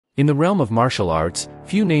In the realm of martial arts,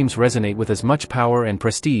 few names resonate with as much power and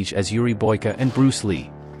prestige as Yuri Boyka and Bruce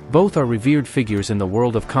Lee. Both are revered figures in the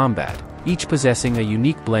world of combat, each possessing a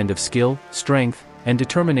unique blend of skill, strength, and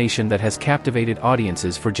determination that has captivated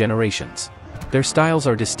audiences for generations. Their styles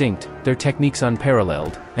are distinct, their techniques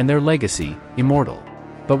unparalleled, and their legacy, immortal.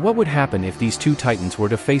 But what would happen if these two titans were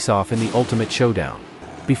to face off in the ultimate showdown?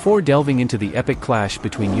 Before delving into the epic clash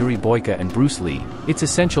between Yuri Boyka and Bruce Lee, it's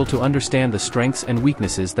essential to understand the strengths and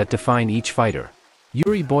weaknesses that define each fighter.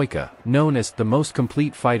 Yuri Boyka, known as the most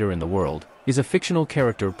complete fighter in the world, is a fictional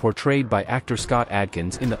character portrayed by actor Scott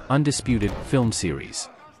Adkins in the Undisputed film series.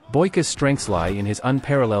 Boyka's strengths lie in his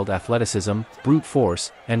unparalleled athleticism, brute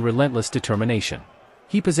force, and relentless determination.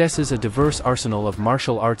 He possesses a diverse arsenal of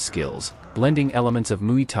martial arts skills, blending elements of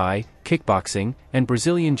Muay Thai, kickboxing, and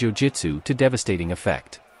Brazilian Jiu-Jitsu to devastating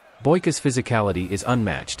effect. Boyka's physicality is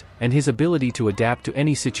unmatched, and his ability to adapt to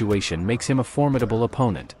any situation makes him a formidable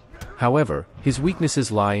opponent. However, his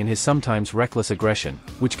weaknesses lie in his sometimes reckless aggression,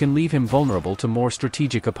 which can leave him vulnerable to more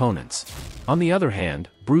strategic opponents. On the other hand,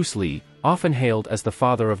 Bruce Lee, often hailed as the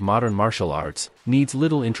father of modern martial arts, needs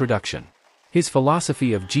little introduction. His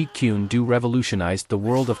philosophy of Jeet Kune Do revolutionized the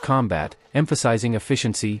world of combat, emphasizing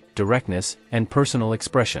efficiency, directness, and personal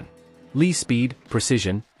expression. Lee's speed,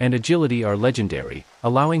 precision, and agility are legendary,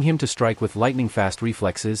 allowing him to strike with lightning-fast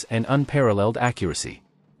reflexes and unparalleled accuracy.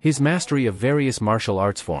 His mastery of various martial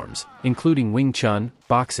arts forms, including Wing Chun,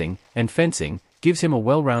 boxing, and fencing, gives him a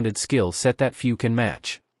well-rounded skill set that few can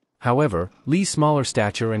match. However, Lee's smaller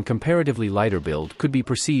stature and comparatively lighter build could be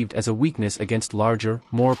perceived as a weakness against larger,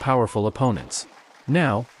 more powerful opponents.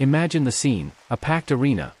 Now, imagine the scene, a packed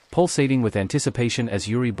arena, pulsating with anticipation as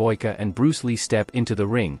Yuri Boyka and Bruce Lee step into the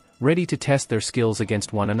ring, ready to test their skills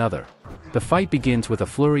against one another. The fight begins with a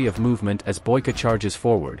flurry of movement as Boyka charges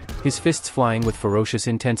forward, his fists flying with ferocious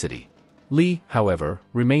intensity. Lee, however,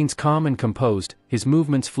 remains calm and composed, his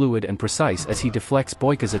movements fluid and precise as he deflects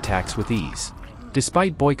Boyka's attacks with ease.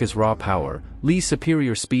 Despite Boyka's raw power, Lee's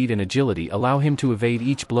superior speed and agility allow him to evade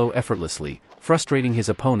each blow effortlessly, frustrating his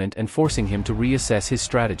opponent and forcing him to reassess his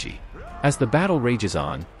strategy. As the battle rages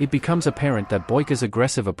on, it becomes apparent that Boyka's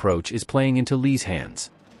aggressive approach is playing into Lee's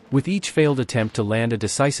hands. With each failed attempt to land a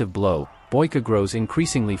decisive blow, Boyka grows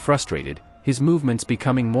increasingly frustrated, his movements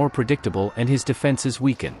becoming more predictable and his defenses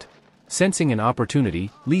weakened. Sensing an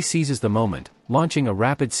opportunity, Lee seizes the moment, launching a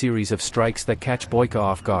rapid series of strikes that catch Boyka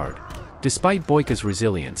off guard. Despite Boyka's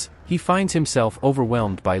resilience, he finds himself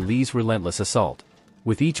overwhelmed by Lee's relentless assault.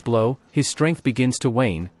 With each blow, his strength begins to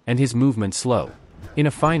wane, and his movement slow. In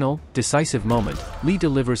a final, decisive moment, Lee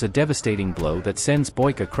delivers a devastating blow that sends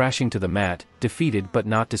Boyka crashing to the mat, defeated but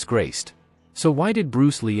not disgraced. So why did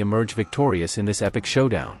Bruce Lee emerge victorious in this epic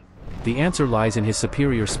showdown? The answer lies in his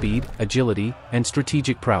superior speed, agility, and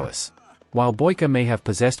strategic prowess. While Boyka may have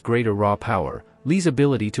possessed greater raw power, Lee's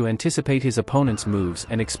ability to anticipate his opponent's moves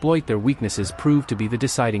and exploit their weaknesses proved to be the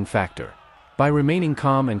deciding factor. By remaining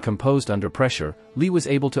calm and composed under pressure, Lee was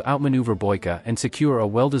able to outmaneuver Boyka and secure a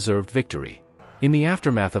well-deserved victory. In the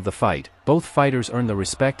aftermath of the fight, both fighters earned the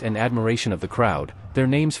respect and admiration of the crowd, their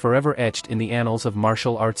names forever etched in the annals of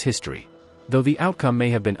martial arts history. Though the outcome may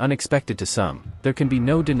have been unexpected to some, there can be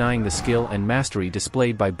no denying the skill and mastery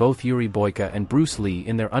displayed by both Yuri Boyka and Bruce Lee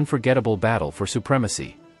in their unforgettable battle for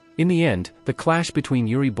supremacy. In the end, the clash between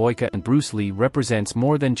Yuri Boyka and Bruce Lee represents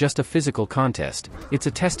more than just a physical contest, it's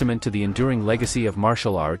a testament to the enduring legacy of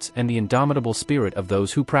martial arts and the indomitable spirit of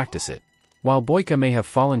those who practice it. While Boyka may have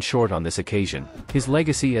fallen short on this occasion, his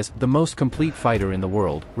legacy as the most complete fighter in the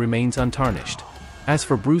world remains untarnished. As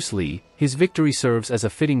for Bruce Lee, his victory serves as a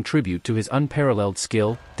fitting tribute to his unparalleled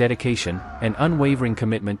skill, dedication, and unwavering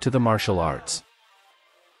commitment to the martial arts.